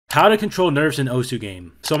How to control nerfs in Osu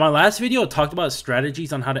game. So my last video talked about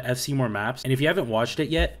strategies on how to FC more maps, and if you haven't watched it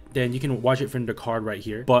yet, then you can watch it from the card right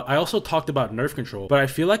here. But I also talked about nerf control, but I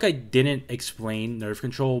feel like I didn't explain nerf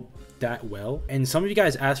control that well, and some of you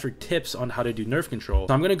guys asked for tips on how to do nerf control,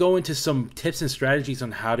 so I'm going to go into some tips and strategies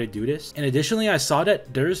on how to do this. And additionally, I saw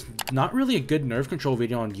that there's not really a good nerf control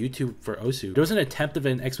video on YouTube for Osu. There was an attempt of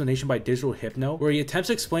an explanation by Digital Hypno where he attempts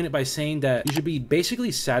to explain it by saying that you should be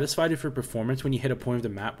basically satisfied with your performance when you hit a point of the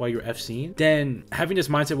map while you're FCing. Then having this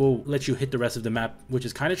mindset will let you hit the rest of the map, which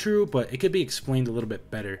is kind of true, but it could be explained a little bit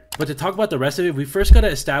better. But to talk about the rest of it, we first got to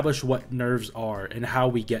establish what nerves are and how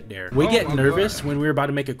we get there. We get nervous when we're about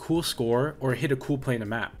to make a cool score or hit a cool play in the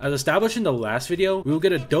map. As established in the last video, we will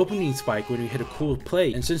get a dopamine spike when we hit a cool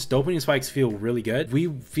play, and since dopamine spikes feel really good, we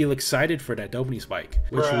feel excited for that dopamine spike,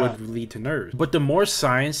 which would lead to nerves. But the more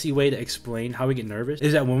sciencey way to explain how we get nervous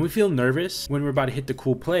is that when we feel nervous when we're about to hit the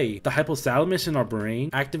cool play, the hypothalamus in our brain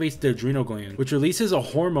activates the adrenal gland, which releases a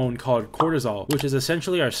hormone called cortisol, which is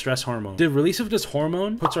essentially our stress hormone. The release of this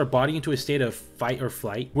hormone puts our body into a state of fight or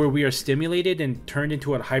flight, where we are stimulated and turned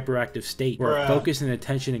into a hyperactive state where our focus and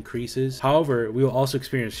attention increases. However, we will also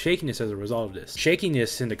experience shakiness as a result of this.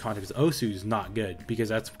 Shakiness in the context of Osu is not good because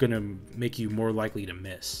that's going to make you more likely to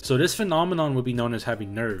miss. So this phenomenon would be known as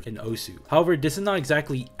having nerve in Osu. However, this is not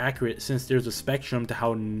exactly accurate since there's a spectrum to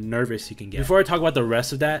how nervous you can get. Before I talk about the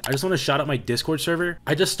rest of that, I just want to shout out my Discord server.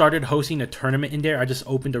 I just started hosting a tournament in there. I just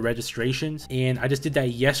opened the registrations and I just did that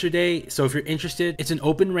yesterday. So if you're interested, it's an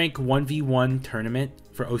open rank 1v1 tournament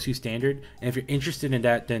for Osu standard, and if you're interested in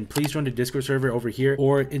that, then please join the Discord server over here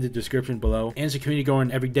or in the description below. And it's a community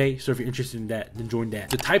going every day, so if you're interested in that, then join that.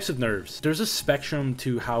 The types of nerves. There's a spectrum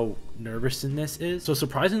to how nervousness is. So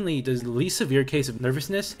surprisingly, the least severe case of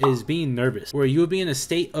nervousness is being nervous, where you would be in a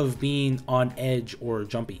state of being on edge or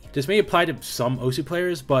jumpy. This may apply to some Osu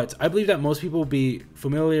players, but I believe that most people will be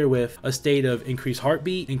familiar with a state of increased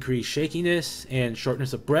heartbeat, increased shakiness, and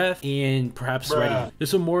shortness of breath, and perhaps sweating.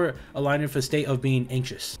 This will more align with a state of being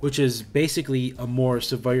anxious, which is basically a more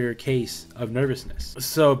severe case of nervousness.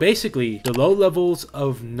 So basically, the low levels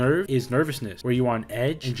of nerve is nervousness, where you are on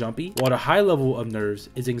edge and jumpy, while the high level of nerves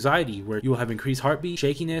is anxiety, where you will have increased heartbeat,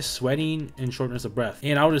 shakiness, sweating, and shortness of breath.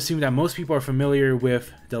 And I would assume that most people are familiar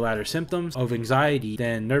with the latter symptoms of anxiety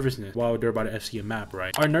than nervousness while they're about to FC a map,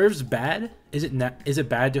 right? Are nerves bad? Is it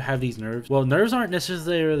bad to have these nerves? Well, nerves aren't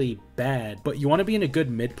necessarily bad, but you want to be in a good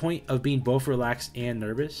midpoint of being both relaxed and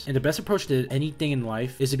nervous. And the best approach to anything in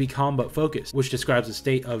life is to be calm but focused, which describes a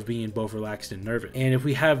state of being both relaxed and nervous. And if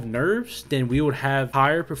we have nerves, then we would have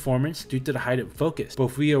higher performance due to the heightened focus. But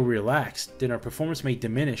if we are relaxed, then our performance may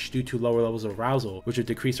diminish due to lower levels of arousal, which would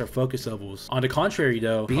decrease our focus levels. On the contrary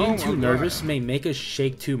though, being too nervous may make us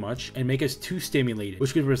shake too much and make us too stimulated,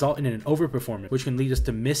 which could result in an overperformance, which can lead us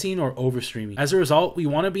to missing or overstreaming. As a result, we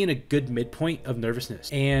want to be in a good midpoint of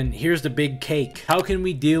nervousness. And here's the big cake. How can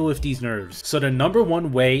we deal with these nerves? So the number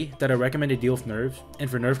one way that I recommend to deal with nerves and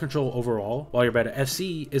for nerve control overall while you're about to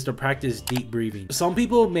FC is to practice deep breathing. Some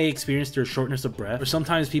people may experience their shortness of breath, or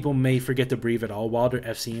sometimes people may forget to breathe at all while they're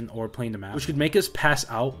FCing or playing the map, which could make us pass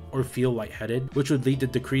out or feel lightheaded, which would lead to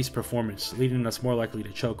decreased performance, leading us more likely to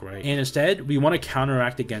choke, right? And instead, we want to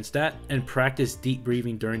counteract against that and practice deep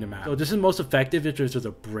breathing during the map. So this is most effective if there's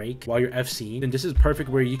a break while you're FCing. Then this is perfect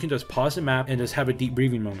where you can just pause the map and just have a deep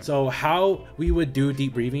breathing moment. So how we would do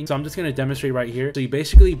deep breathing, so I'm just going to demonstrate right here. So you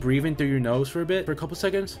basically breathe in through your nose for a bit, for a couple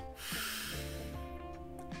seconds,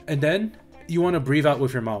 and then you want to breathe out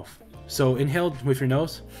with your mouth. So inhale with your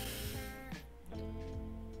nose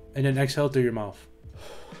and then exhale through your mouth.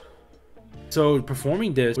 So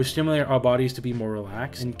performing this will stimulate our bodies to be more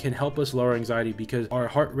relaxed and can help us lower anxiety because our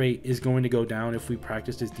heart rate is going to go down if we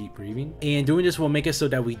practice this deep breathing. And doing this will make it so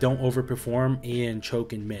that we don't overperform and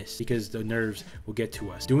choke and miss because the nerves will get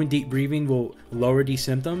to us. Doing deep breathing will lower these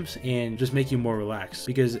symptoms and just make you more relaxed,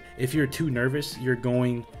 because if you're too nervous, you're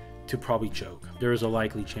going to probably choke. There is a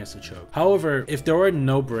likely chance to choke. However, if there are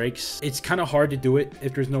no breaks, it's kind of hard to do it.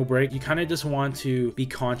 If there's no break, you kind of just want to be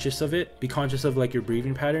conscious of it, be conscious of like your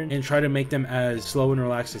breathing pattern, and try to make them as slow and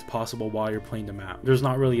relaxed as possible while you're playing the map. There's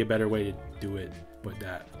not really a better way to do it but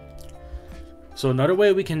that. So another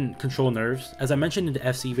way we can control nerves, as I mentioned in the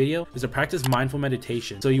FC video, is to practice mindful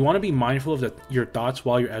meditation. So you want to be mindful of your thoughts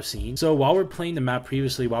while you're FCing. So while we're playing the map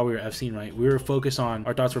previously, while we were FCing, right,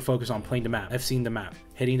 our thoughts were focused on playing the map, FCing the map,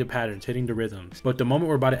 hitting the patterns, hitting the rhythms. But the moment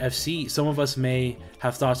we're about to FC, some of us may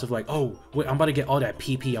have thoughts of like, oh, wait, I'm about to get all that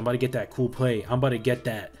PP, I'm about to get that cool play, I'm about to get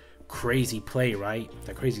that crazy play, right?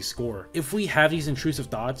 That crazy score. If we have these intrusive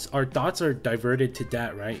thoughts, our thoughts are diverted to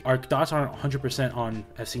that, right? Our thoughts aren't 100% on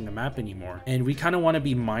FCing the map anymore. And we kind of want to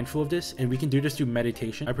be mindful of this, and we can do this through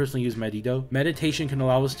meditation. I personally use Medito. Meditation can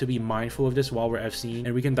allow us to be mindful of this while we're FCing,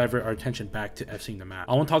 and we can divert our attention back to FCing the map.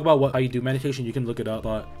 I won't talk about how you do meditation. You can look it up,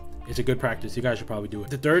 but it's a good practice. You guys should probably do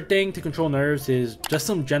it. The third thing to control nerves is just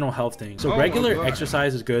some general health things. So regular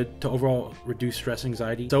exercise is good to overall reduce stress and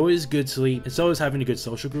anxiety. So is good sleep, and so is having a good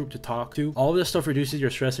social group to talk to. All of this stuff reduces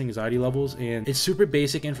your stress and anxiety levels, and it's super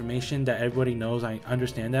basic information that everybody knows. I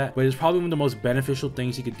understand that, but it's probably one of the most beneficial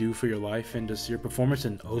things you could do for your life and just your performance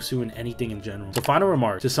in OSU and anything in general. So final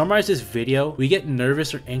remarks. To summarize this video, we get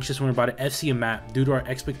nervous or anxious when we're about to FC a map due to our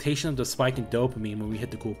expectation of the spike in dopamine when we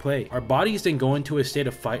hit the cool play. Our bodies then go into a state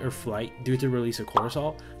of fight or flight due to the release of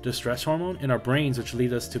cortisol, the stress hormone, in our brains, which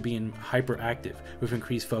lead us to being hyperactive with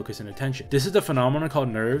increased focus and attention. This is the phenomenon called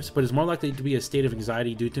nerves, but it's more likely to be a state of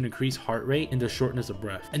anxiety due to an increased heart rate and the shortness of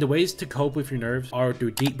breath. And the ways to cope with your nerves are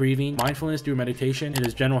through deep breathing, mindfulness through meditation, and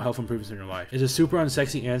just general health improvements in your life. It's a super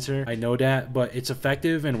unsexy answer, I know that, but it's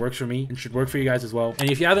effective and works for me and should work for you guys as well.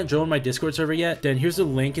 And if you haven't joined my Discord server yet, then here's the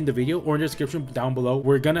link in the video or in the description down below.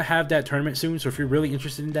 We're gonna have that tournament soon, so if you're really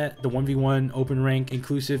interested in that, the 1v1 open rank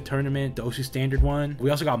inclusive tournament, the OSU standard one. We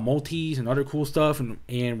also got multis and other cool stuff,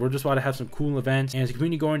 and we're just about to have some cool events, and it's a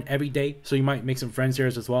community going every day, so you might make some friends there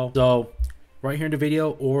as well. So right here in the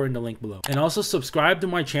video or in the link below. And also subscribe to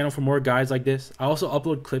my channel for more guides like this. I also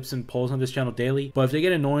upload clips and polls on this channel daily, but if they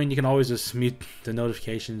get annoying, you can always just mute the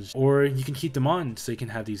notifications, or you can keep them on so you can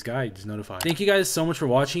have these guides notified. Thank you guys so much for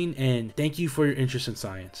watching, and thank you for your interest in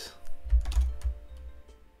science.